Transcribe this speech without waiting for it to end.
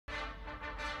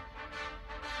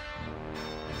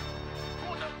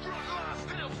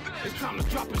It's time to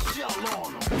drop a shell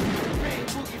on them. Bang,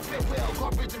 boogie, farewell,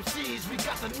 garbage MCs. We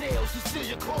got the nails to seal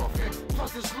your coffin.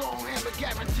 Plus this long hammer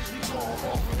guarantees we gon'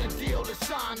 offer the deal, the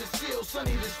sign, the seal.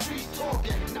 Sonny, the street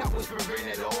talking, not whispering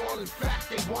at all. In fact,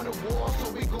 they want a war, so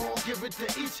we gon' give it to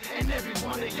each and every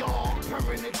one of y'all.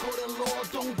 Permanent code of law,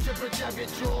 don't jibber jab your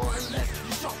jaw unless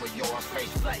you start with yours,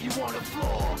 face flat, you on the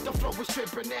floor. The flow was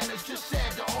straight bananas, just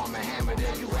sad the arm and hammer.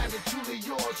 There you have it, truly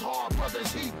yours. Hard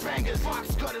brothers, heat bangers,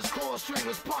 box cutters, core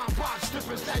stringers, palm box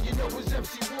strippers. Now you know it's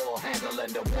MC War,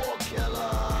 handling the war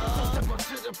killer. So step up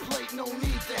to the plate, no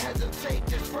need to hesitate.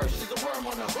 This verse is a worm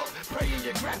on the hook, praying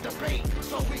you grab the bait,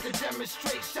 so we can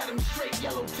demonstrate, set them straight,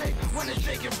 yellow tape. When it's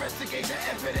take, investigate the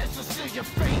evidence to seal your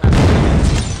fate.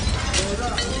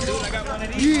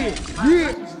 Yeah.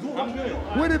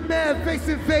 With a man face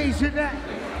invasion at.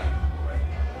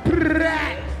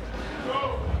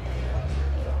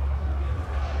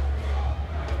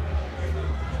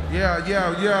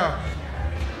 Yeah.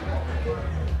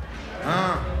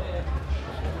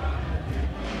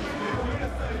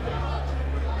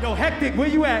 Yo, Hectic, where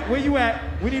you at?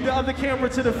 We need the other camera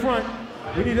to the front.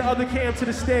 We need the other cam to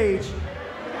the stage.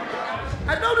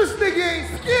 I know this nigga ain't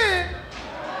scared.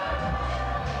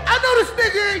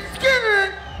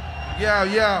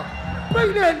 Yeah.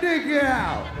 Bring that nigga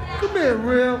out. Come here,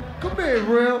 real.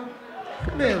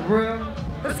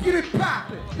 Let's get it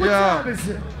poppin'.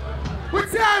 What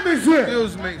time is it?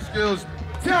 Excuse me.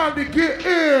 Time to get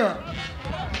here.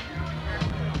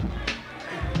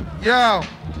 Yo.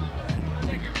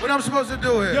 What I'm supposed to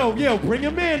do here? Yo, bring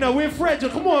him in though. We're in Fredro.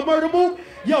 Come on, Murda Mook.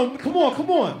 Yo, come on.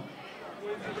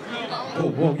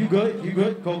 Whoa, you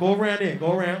good? Go around there.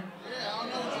 Go around.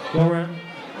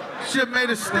 Shit made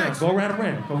of sticks. Go right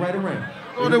around. I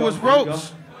thought it was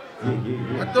ropes.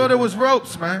 Yeah. I thought it was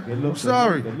ropes, man. I'm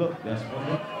sorry. Good look. That's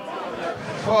fine.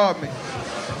 Pardon me.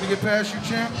 Let me get past you,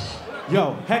 champ.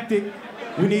 Yo, Hectic,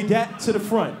 we need that to the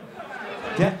front.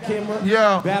 That camera,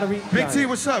 battery. Big T,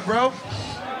 what's up, bro?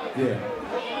 Yeah.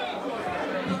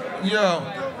 Yo.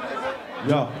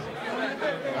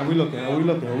 Are we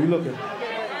looking?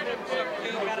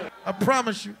 I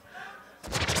promise you.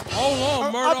 Hold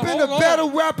on, Murda. I've been a battle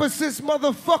rapper since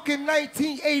motherfucking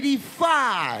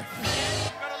 1985.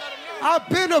 I've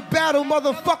been a battle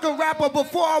motherfucking rapper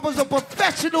before I was a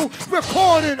professional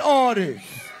recording artist.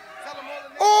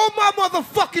 All my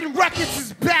motherfucking records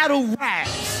is battle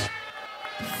raps.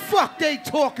 Fuck they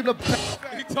talking about?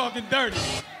 He talking dirty.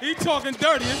 It's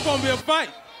gonna be a fight.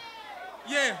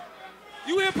 Yeah.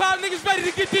 You hip hop niggas ready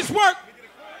to get this work?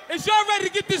 Is y'all ready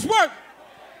to get this work?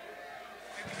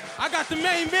 I got the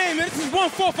main man, man. This is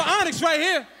 1-4 for Onyx right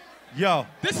here. Yo.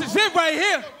 This is it right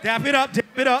here. Dap it up.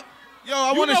 Yo,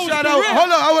 I want to shout out.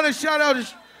 Hold on, I want to shout out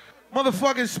this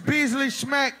motherfucking Speasley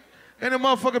Schmack in the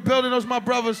motherfucking building. Those my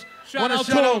brothers. Shout out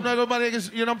to them. My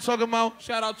niggas, you know what I'm talking about?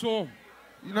 Shout out to them.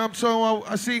 You know what I'm talking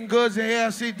about? I seen Goods in here. I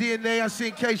see DNA. I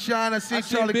seen K-Shine. I see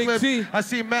Charlie Cliff. I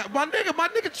see Matt. My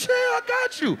nigga, chill. I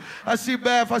got you. I see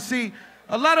Bath. I see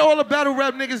a lot of all the battle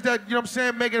rap niggas that, you know what I'm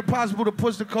saying, making it possible to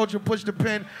push the culture, push the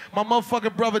pen. My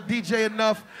motherfucking brother, DJ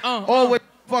Enuff. Always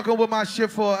fucking with my shit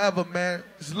forever, man.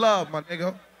 It's love, my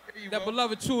nigga. That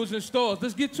beloved tools in stores.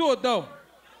 Let's get to it, though.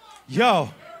 Yo.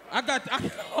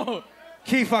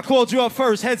 Keith, I called you up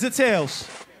first. Heads or tails?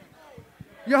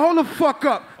 Yo, hold the fuck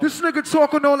up. This nigga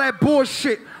talking all that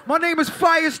bullshit. My name is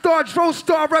Starr,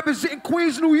 Starr representing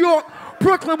Queens, New York,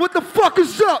 Brooklyn. What the fuck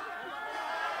is up?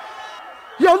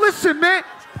 Yo, listen, man.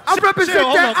 I represent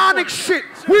that Onyx shit.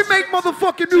 We make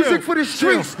motherfucking music for the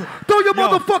streets. Throw your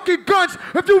motherfucking guns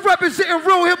if you representing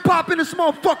real hip-hop in this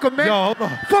motherfucker, man. Yo, hold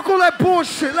on. Fuck all that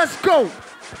bullshit. Let's go.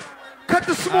 Cut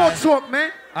the small talk,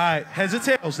 man. All right, heads or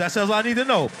tails. That's all I need to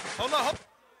know. Hold on.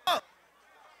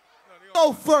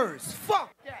 Go first.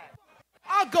 Fuck that.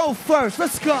 I'll go first.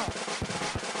 Let's go.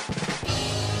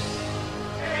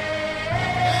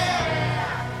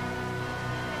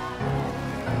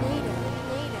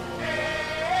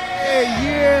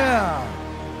 Yeah.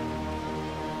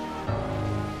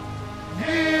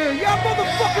 Y'all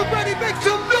motherfucking ready? Make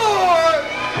some noise.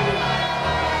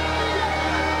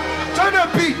 Turn that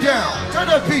beat down.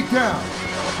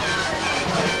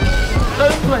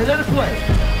 Let it play.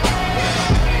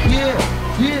 Yeah.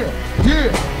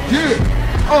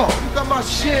 Oh, you got my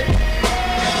shit.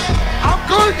 I'm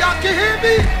good, y'all can hear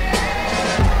me?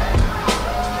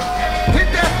 Hit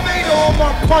that fader on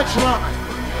my punchline.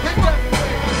 Hit that.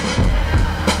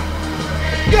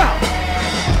 Yo.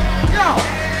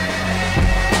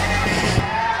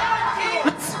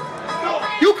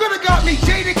 You could have got me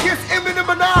Jada Kiss, Eminem,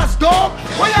 and Nas, dog.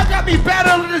 Why y'all got me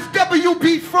battling this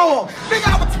WB frog? Nigga,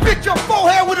 I would spit your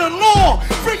forehead with a law.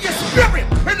 Free your spirit,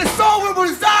 and the soul will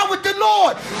reside with the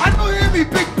Lord. I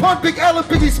pun, Big L and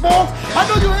Biggie Smalls. I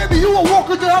know you hear me, you a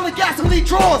walker through hell and gasoline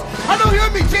drawers. I know you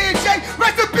hear me, J&J,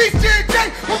 rest in peace,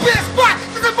 J&J, will be a spot,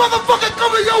 cause this motherfucker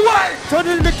coming your way. Turn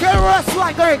it into KRS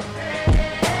like, hey.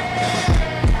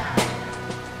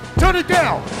 Turn it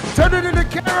down, turn it into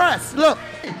KRS, look.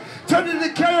 Turn it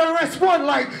into KRS-One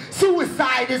like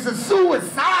suicide is a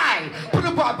suicide.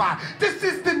 Bye. This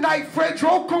is the night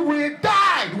Fredro career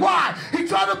died. Why? He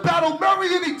tried to battle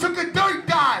Murray and he took a dirt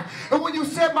dive. And when you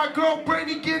said my girl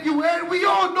Brady give you head, we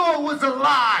all know it was a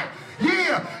lie.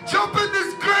 Yeah, jump in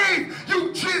this grave,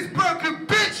 you cheeseburger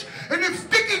bitch. And if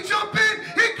Sticky jump in,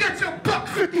 he gets your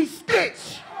 $1.50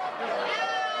 stitch.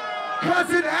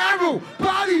 Cousin Arrow,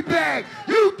 body bag,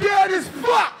 you dead as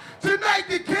fuck. Tonight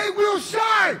the K will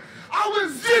shine. I will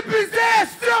zip his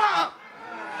ass up.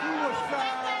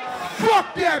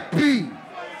 Fuck that beat.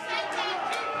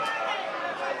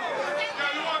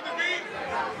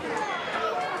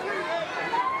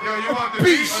 You want the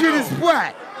beat shit is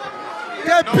whack.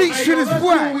 That beat shit is whack. Let's do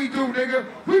what we do, nigga.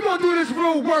 We gonna do this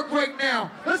real work right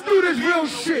now. Let's do this real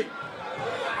shit.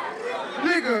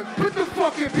 Nigga, put the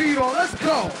fucking beat on. Let's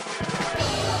go.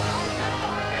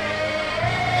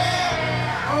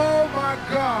 Oh my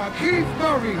God, Keith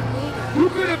Murray. You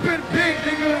could have been big,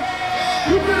 nigga.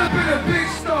 You could have been a big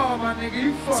star, my nigga.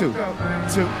 You fucked up, man.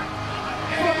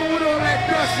 Fucking with all that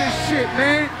dust and shit,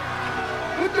 man.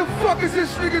 What the fuck is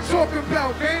this nigga talking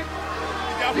about, man?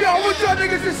 Yo, I want y'all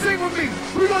niggas to sing with me.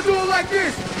 We gonna do it like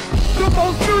this. The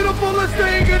most beautifulest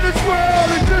thing in this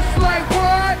world is just like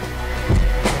what?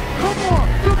 Come on.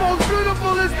 The most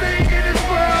beautifulest thing in this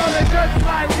world is just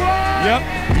like what? Yep.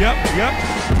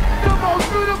 The most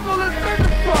beautifulest thing.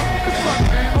 What the fuck,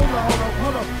 man? Hold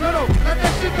on. No. Let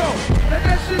that shit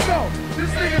go. This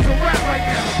nigga's a rap right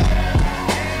now.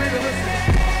 Nigga, listen.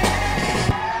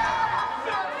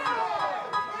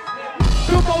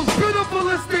 The most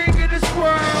beautifulest thing in this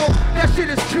world. That shit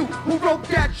is cute. Who wrote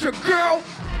that? Your girl?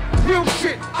 Real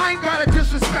shit. I ain't gotta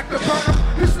disrespect the burner.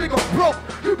 This nigga broke.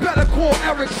 You better call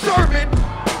Eric Sherman.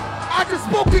 I just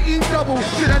spoke to E-Double.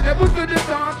 Shit, I never been a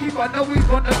donkey, but I know he's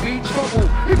gonna be in trouble.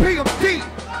 He pay him deep,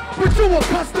 but you a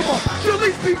customer. Should at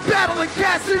least be battling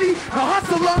Cassidy, a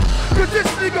hustler. Cause this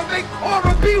nigga make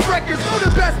R&B records. Know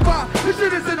the best part, this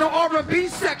shit is in the R&B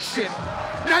section.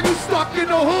 Now you stuck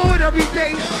in the hood every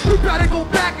day. You better go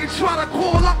back and try to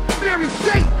call up Mary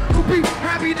J. Who be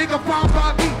happy nigga found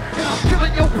by me. And I'm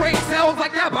killing your brain cells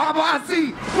like that Baba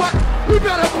Z. But we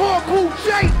better call Cool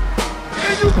J.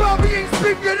 And you probably ain't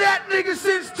speaking to that nigga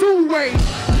since 2 ways.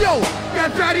 Yo,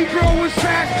 that fatty girl was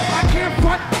trash. I can't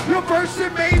front your verse,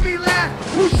 it made me laugh.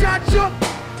 Who shot you?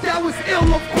 That was ill,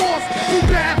 of course. Too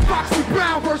bad Foxy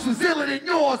Brown verse was iller than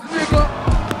yours, nigga.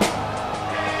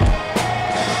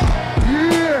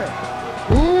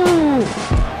 Yeah. Ooh.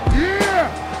 Yeah.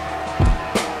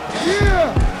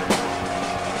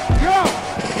 Yo.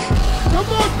 The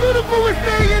most beautifulest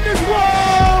thing in this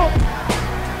world.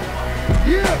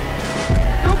 Yeah.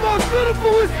 The most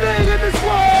beautifulest thing in this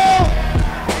world.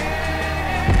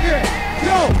 Yeah,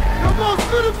 yo, the most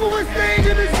beautifulest thing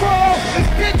in this world is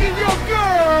taking your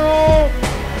girl.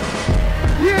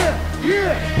 Yeah.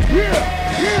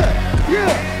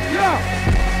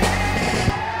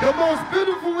 The most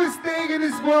beautifulest thing in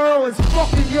this world is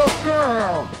fucking your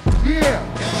girl. Yeah.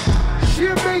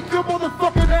 She'll make your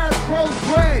motherfucking ass grow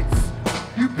dreads.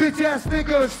 You bitch ass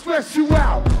nigga stress you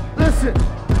out. Listen,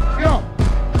 yo.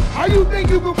 How you think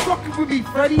you been fucking with me,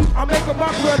 Freddie? I make a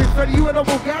mockery, Freddie. You ain't no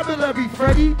vocabulary,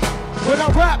 Freddie. When I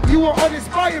rap, you are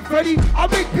uninspired, Freddie. I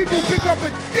make people pick up a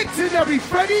dictionary,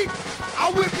 Freddie. I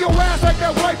whip your ass like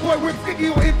that white boy whipped Sticky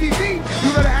on MTV.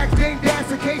 You gotta ask Dame Dash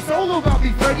and K Solo about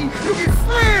me, Freddie. You get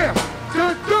slammed.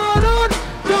 Dun.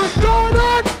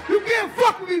 You can't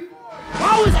fuck with me.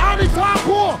 I was honest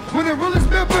hardcore when the realest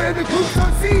member in the group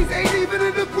Sun C's ain't even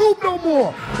in the group no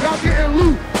more. Y'all getting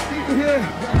loot.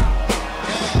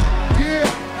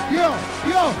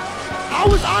 Yo, I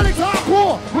was Onyx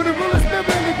hardcore when the realest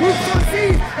member in the group Sun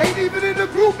C's ain't even in the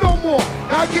group no more.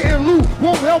 Now getting loot,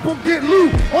 won't help him get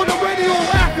loot. On the radio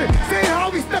laughing, saying how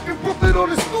he stepped in Brooklyn on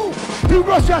the stoop. He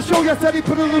rushed that show, yes, said he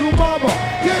put a little mama.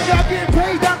 Yeah, not getting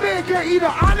paid, that man can't eat an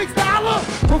Onyx dollar.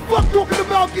 But fuck talking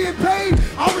about getting paid.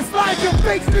 I would slide your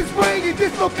face this way and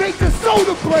dislocate the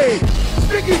soda blade.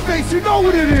 Sticky face, you know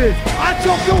what it is. I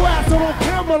choke your ass on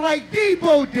camera like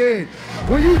Debo did.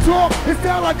 When you talk, it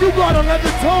sounds like you got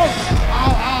 11 tongues.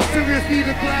 I'll seriously need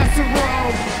a glass of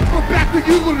rum. But back to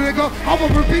you, little nigga. I'm a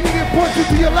repeating and punch you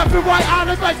to your left and right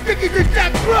honest like Stickies and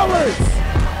Jack Thrillers.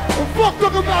 But fuck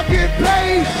talking about getting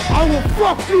paid. I will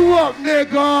fuck you up,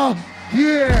 nigga.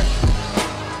 Yeah.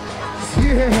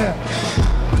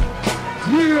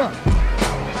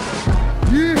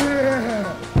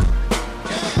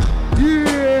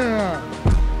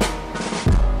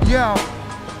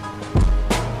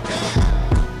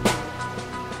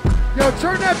 Yo,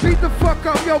 turn that beat the fuck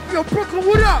up. Yo, Brooklyn,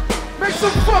 what up? Make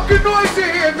some fucking noise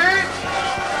in here, man.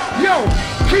 Yo,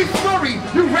 Keith Murray,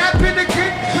 you rapping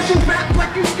again? But you rap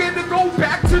like you scared to go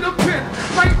back to the pen.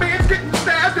 Like man's getting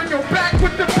stabbed in your back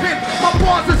with the pen. My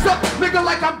bars is up, nigga,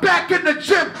 like I'm back in the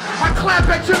gym. I clap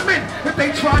at your men if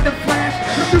they tried to flash.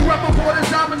 If you ever bought a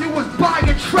dime and you was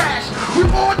buying trash. We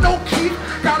all know Keith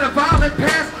got a violent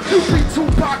past. You beat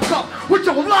Tupac up with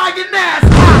your lying ass.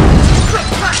 Click,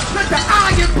 clack, let the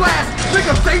iron blast.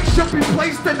 Nigga face should be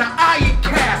placed in the iron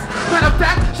cast. Matter of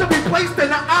fact, should be placed in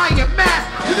the iron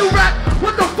mask. When you rap,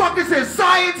 what the fuck is in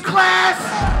science class?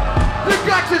 You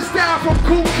got your style from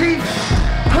Cool Keith.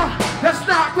 Huh, that's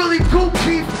not really Cool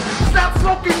Keith. Stop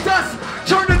smoking dust,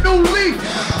 turn a new leaf.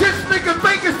 This nigga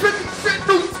making 50 cent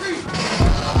new teeth.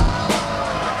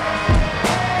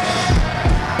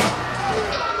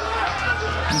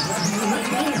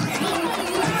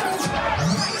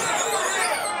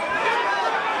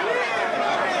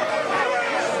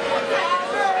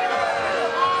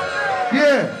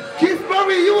 Yeah, Keith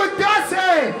Murray, you a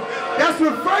dusthead. That's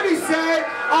what Freddie said.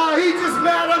 Oh, he just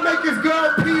mad I make his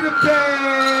girl pee the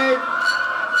bed.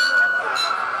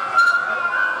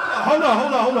 Hold on.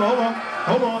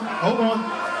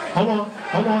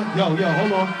 Yo,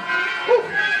 hold on. Woo.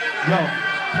 Yo,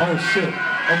 oh shit.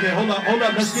 Okay, hold on.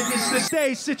 Let's get this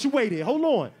stage situated. Hold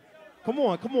on. Come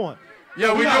on.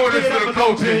 Yeah, we doing this for the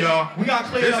culture, y'all. We got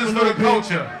cleared up a little bit. This is for the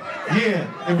culture.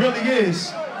 Yeah, it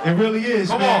really is.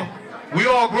 Come man. on. We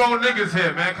all grown niggas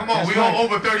here, man. Come on. That's we right. all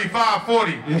over 35,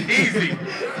 40. Easy.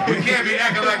 We can't be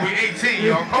acting like we 18,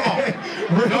 y'all. Come on.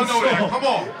 Y'all know that. Come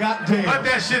on. Goddamn. Cut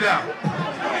that shit out.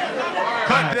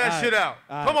 Cut that shit out.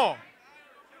 Come on.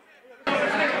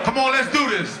 Come on, let's do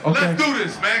this. Okay. Let's do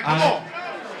this, man. Come on.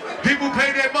 People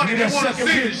pay their money. They want to see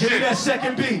this Give me shit. that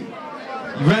second beat.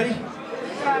 You ready?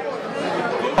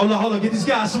 Hold on. Get these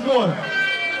guys some water.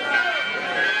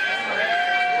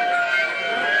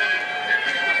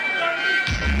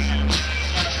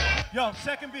 Yo,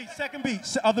 second beat.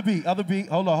 Other beat.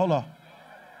 Hold on.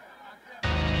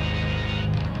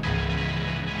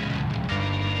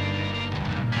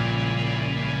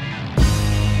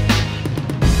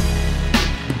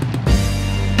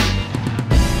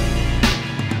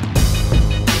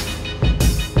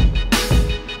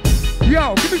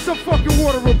 Yo, give me some fucking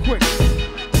water real quick.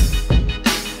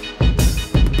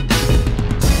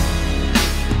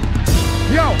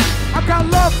 Yo, I got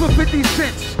love for 50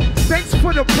 cents. Thanks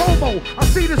for the promo. I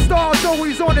see the Star's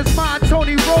always on his mind,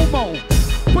 Tony Romo.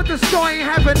 But the Starr ain't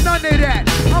having none of that.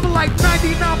 I'm like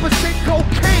 99%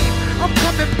 cocaine. I'm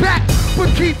coming back.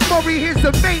 But Keith Murray, here's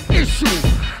the main issue.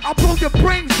 I'll blow your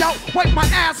brains out, wipe my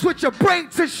ass with your brain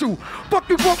tissue. Fuck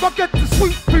you up, I'll get the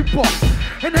sweet people.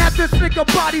 And have this nigga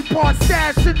body part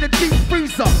stashed in the deep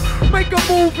freezer. Make a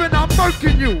move and I'm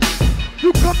murking you.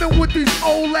 You coming with these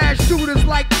old ass shooters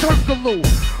like Turkaloo.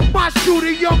 My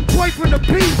shooter, young boy from the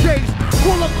PJs.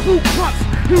 Call him Ku Klux.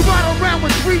 He ride around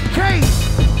with 3 Ks.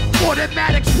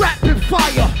 Automatics rapid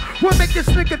fire. What make this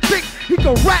nigga think he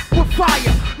can rap with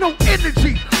fire? No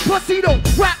energy, plus he don't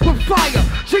rap with fire.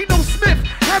 Geno Smith,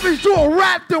 have his jaw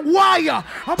wrapped in wire.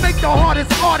 I make the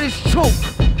hardest artist choke.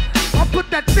 I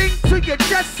put that thing to your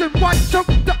chest and watch choke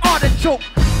the artichoke.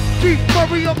 Keith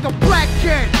Murray of the black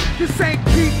kid. This ain't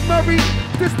Keith Murray,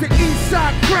 this the east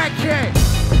side crackhead.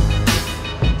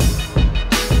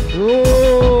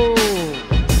 Oh,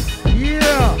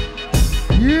 yeah.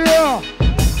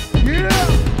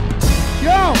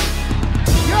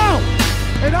 Yo,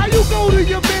 and how you go to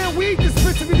your man weed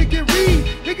dispensary to get weed?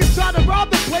 Niggas try to rob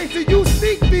the place and you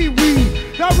sneak me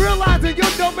weed. Not realizing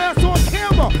your dumb ass on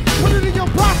camera. Put it in your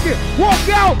pocket, walk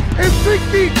out and sneak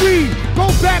me weed. Go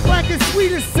back like it's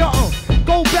sweet as something.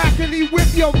 Go back and he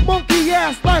whip your monkey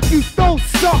ass like you stole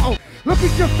something. Look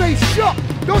at your face shook.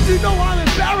 Don't you know how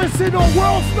embarrassing on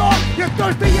World Star your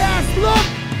thirsty ass look?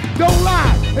 Don't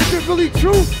lie, is it really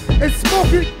true? It's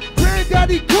smoking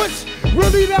Granddaddy Kush,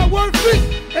 really that worth it?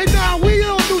 And now we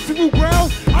on neutral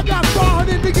grounds. I got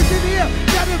 500 niggas in here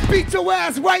that'll beat your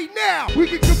ass right now. We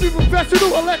can be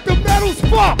professional and let the metal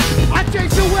spark. I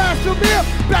chase your ass from here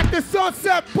back to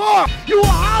Sunset Park. You are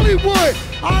Hollywood,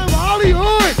 I'm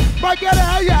Hollywood. Might gotta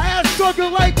have your ass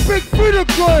struggling like Big Frida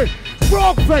good.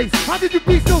 Frog face, how did you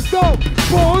be so dumb?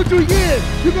 For 100 years,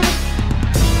 you're gonna...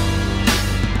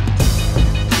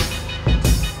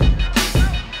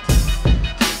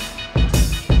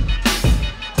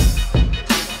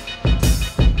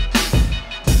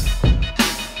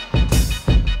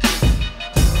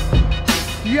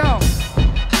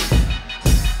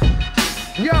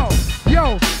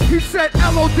 He said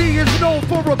LOD is known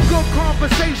for a good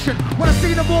conversation. When I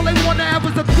see them, all they wanna have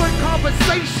is a good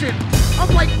conversation. I'm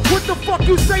like, what the fuck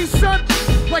you say, son?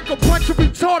 Like a bunch of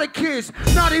retarded kids.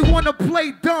 Now they wanna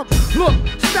play dumb. Look,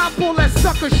 stop all that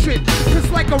sucker shit. It's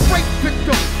like a rape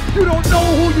victim. You don't know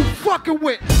who you fucking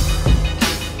with.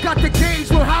 Got the gauge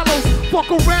with hollows. Fuck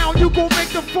around, you gon' make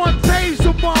the front page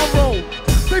tomorrow.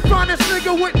 They find this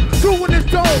nigga with two in his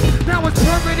dough. Now it's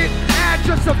permanent,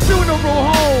 address a funeral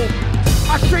home.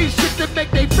 I say shit that make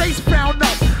they face pound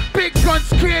up. Big guns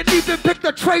can't even pick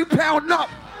the tray pound up.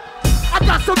 I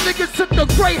got some niggas took the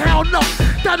Greyhound up.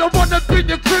 That'll run up in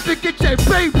your crib and get your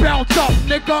bay bound up,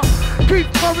 nigga.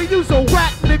 Keith Murray, you's a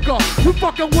whack nigga. You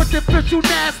fucking with the fish, you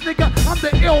ass nigga. I'm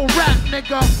the ill rap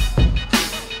nigga.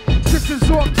 This is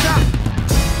on top.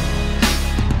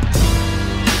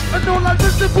 And all that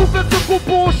mystical, physical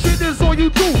bullshit is all you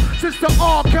do. Since the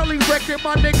R. Kelly record,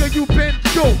 my nigga, you been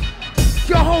through.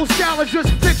 Your whole style is just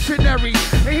fictionary.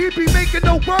 And he be making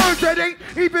no words that ain't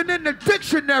even in the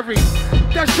dictionary.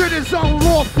 That shit is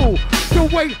unlawful. The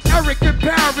way Eric and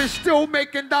Paris still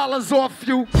making dollars off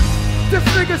you. This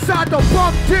nigga signed the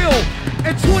bum deal.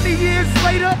 And 20 years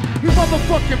later, he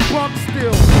motherfucking bum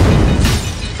still.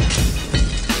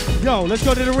 Yo, let's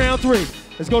go to the round 3.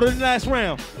 Let's go to the last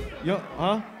round. Yo,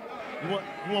 huh?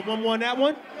 You want one more on that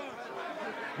one?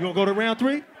 You want to go to round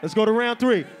 3? Let's go to round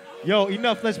 3. Yo,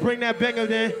 enough. Let's bring that banger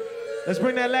in. Let's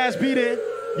bring that last beat in.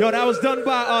 Yo, that was done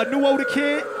by Nuo the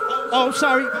Kid. Oh, I'm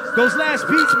sorry. Those last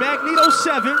beats, Magneto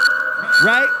 7,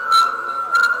 right?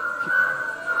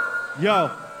 Yo,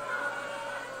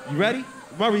 you ready?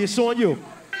 Murray, it's on you.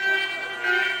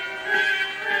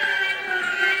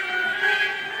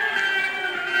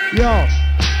 Yo,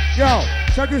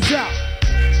 check this out.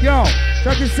 Yo,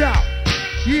 check this out.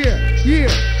 Yeah,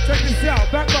 check this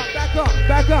out. Back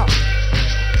up.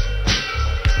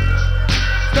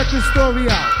 Check this story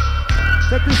out.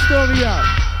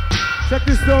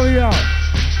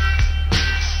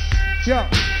 Yo,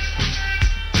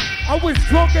 I was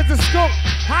drunk as a skunk,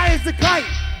 high as a kite.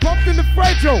 Bumped in the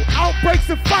Fredro, outbreaks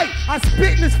a fight. I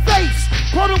spit in his face,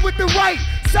 caught him with the right.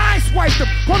 Side swiped him,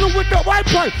 caught him with the right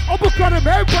pipe. Uppercut him,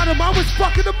 headbutt him, I was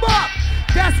fucking him up.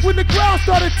 That's when the crowd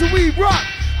started to erupt.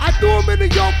 I threw him in the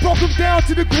yoke, broke him down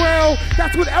to the ground.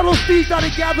 That's when LOC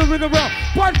started gathering around.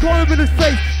 Bud caught him in his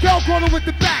face, Cal caught him with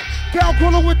the back. Cal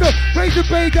caught him with the razor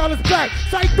blade down his back.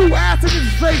 Sight threw acid in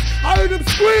his face, I heard him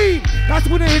scream. That's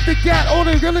when they hit the gat on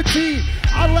the guillotine.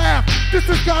 I laughed, this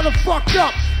is kinda fucked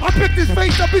up. I picked his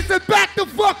face up, he said, back the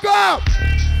fuck up.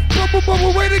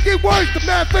 But wait to get worse, the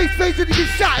man face and he get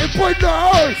shot and put in the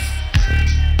hearse.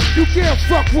 You can't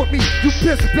fuck with me, you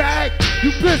piss bag,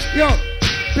 you piss, yo.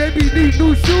 Baby need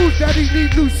new shoes, daddy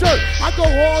need new shirt. I go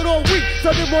hard all week,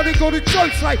 Sunday morning go to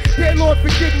church like, dear Lord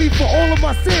forgive me for all of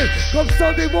my sins. Come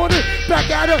Sunday morning, back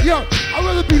at it, yo. I'd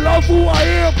rather be loved for who I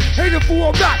am, hated for who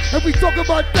I'm not. If we talk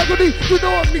about integrity, you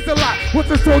know it means a lot. What's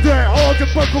the soldier at all, the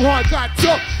Purple Heart got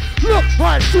took. Look,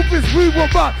 my super sweet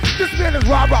robot. This man is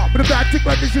rah-rah, but a bad chick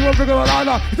like this, you won't bring a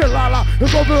la-la. He said la-la,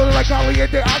 he'll go build like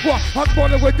Caliente Agua. I'm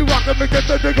born with the rock and make that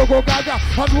nigga go gaga.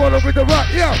 I'm born with the rock,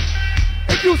 yeah.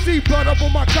 If you see blood up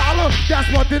on my collar,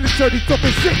 that's my dinner shirt. He's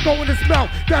talking shit going in his mouth.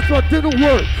 That's my dinner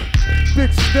word.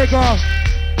 Bitch nigga.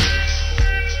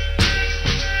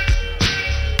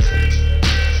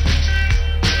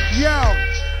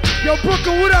 Yo,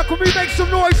 Brooklyn, what up? Can we make some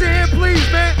noise in here,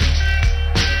 please, man?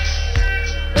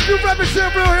 If you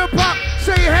represent real hip hop,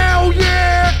 say hell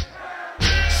yeah.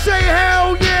 Say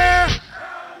hell yeah.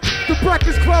 The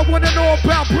Breakfast Club wanna know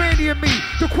about Brandy and me.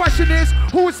 The question is,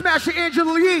 who is smashing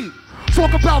Angela Yee?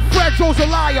 Talk about Fredro's a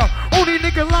liar. Only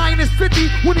nigga lying is 50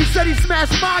 when he said he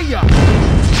smashed Maya.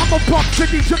 I'm a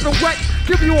 $1.50 dripping wet.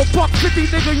 Give you a $1.50,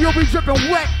 nigga, you'll be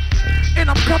dripping wet. And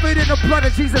I'm covered in the blood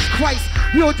of Jesus Christ.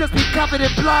 You'll just be covered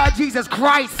in blood, Jesus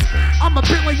Christ. I'm a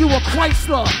Bentley, you a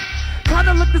Chrysler.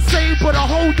 Kinda look the same, but a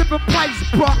whole different price,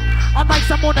 bruh. I'm like,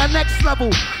 I'm on that next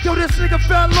level. Yo, this nigga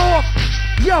fell off.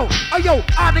 Yo,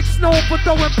 Onyx known for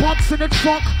throwing punks in the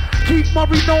trunk. Keith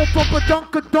Murray known for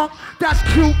badunk-a-dunk. That's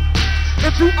cute.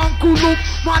 If you Uncle Luke,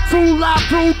 my two live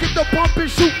crew, get the pump and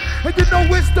shoot. And you know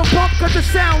it's the pump cause it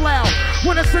sound loud.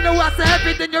 When I send it out to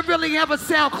heaven, then you really have a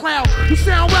sound cloud. You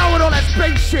sound well with all that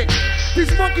space shit.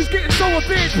 These monkeys getting so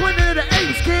advanced, pointing at the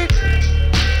apes, kid.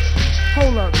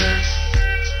 Hold up, man.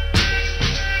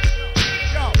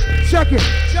 Yo, check it.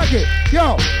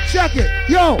 Yo, check it.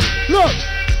 Yo, look.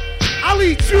 I I'll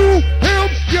eat you,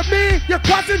 him, your man, your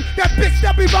cousin, that bitch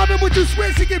that be rhyming with you,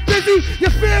 swear she get busy.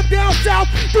 Your fam down south,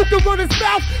 Duke can run his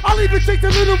mouth. I'll even take the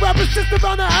little rapper sister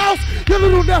around the house. Your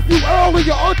little nephew Earl and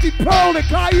your auntie Pearl and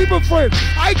Kaiba friend.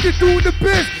 I can do in the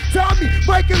biz. Tommy,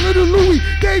 Mike and little Louie,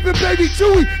 David, baby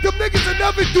Chewy. Them niggas will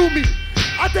never do me.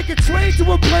 I take a train to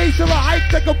a place till I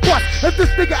hike like a bus. If this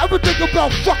nigga ever think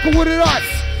about fucking with us,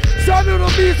 sounding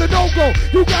on me is a no-go.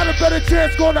 You got a better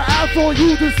chance going to asshole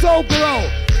you than so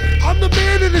girl. I'm the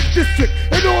man in this district,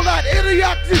 and all that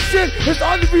idiotic shit is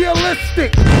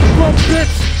unrealistic. Bro,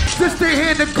 bitch, this they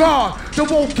hand to God that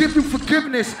won't give you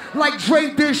forgiveness. Like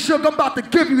Dre did Sugar, I'm about to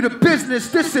give you the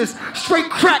business. This is straight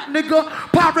crack, nigga.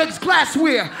 Pyrex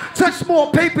glassware, touch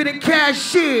more paper than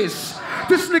cashiers.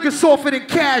 This nigga softer than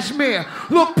cashmere.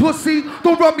 Look, pussy,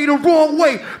 don't rub me the wrong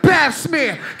way. Bath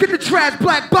smear, get the trash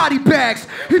black body bags.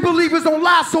 He believe his own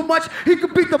lie so much, he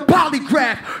could beat the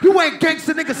polygraph. You ain't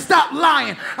gangster, nigga, stop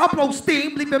lying. I blow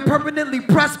steam, leaving permanently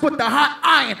pressed with the hot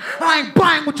iron. I ain't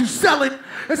buying what you selling.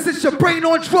 And since your brain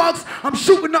on drugs, I'm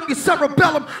shooting up your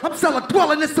cerebellum. I'm selling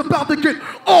dwelling, it's about to get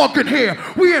organ here.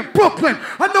 We in Brooklyn,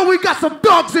 I know we got some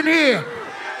dogs in here.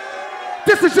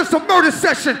 This is just a murder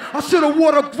session. I should have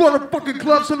wore the fucking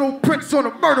gloves and no prints on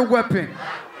a murder weapon.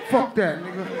 Fuck that,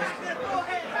 nigga.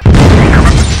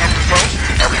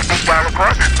 And we speak down the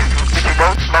court.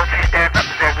 Mostly stand up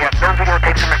and say we have no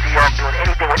videotapes of Mr. York doing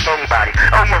anything with anybody.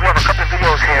 Oh yeah, we have a couple of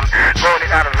videos of him going in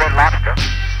and out of Red Lobster.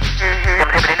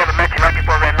 But they never mentioned right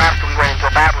before Red Lobster we went into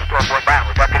a Bible store for a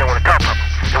Bible. But they don't want to talk about it.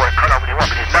 They want to cut off what they want.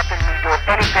 But there's nothing me doing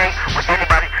anything with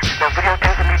anybody. There's no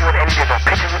videotapes of me doing anything. There's no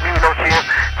pictures of me with no chairs.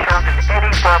 Shows in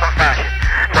any form or fashion.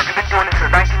 So if you've been doing this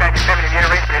since 1997 and you're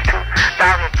raised in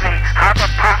 2003, how the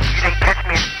possible you didn't catch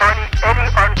me in any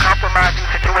uncompromising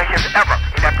situations ever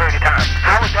in that period of time?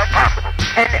 How is that possible?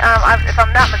 And if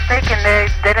I'm not mistaken, they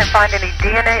didn't find any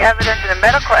DNA evidence and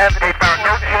medical evidence. They found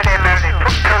no DNA evidence. They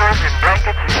took pillows and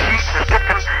blankets and sheets and sticked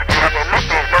them and had to admit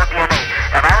there's no DNA.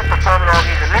 If I was performing all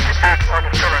these illicit acts on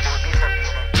this pillow, there would be some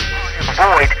DNA.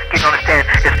 Avoid, you can understand,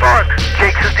 as far as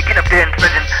Jake's sister getting up there and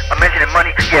mentioning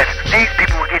money, yes, these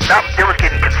people were getting up, they was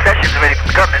getting concessions already from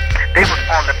the government. They was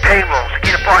on the payroll.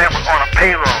 Sakina Farham was on a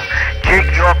payroll. Jake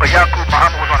York or Yaqub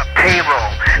Muhammad was on a payroll.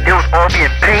 They was all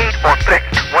being paid or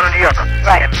threatened, one or the other.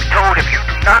 Right. And told if you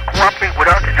do not cooperate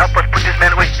with us and help us put this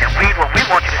man away, then we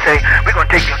want you to say, we're going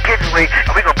to take your kids away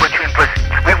and we're going to put you in prison.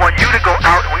 We want you to go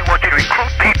out and we want you to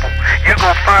recruit people. You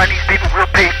go find these people, we'll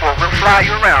pay for it, we'll fly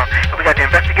you around. And we got the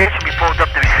investigation, we pulled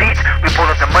up the receipts, we pulled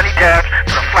up the money tabs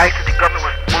for the flights that the government was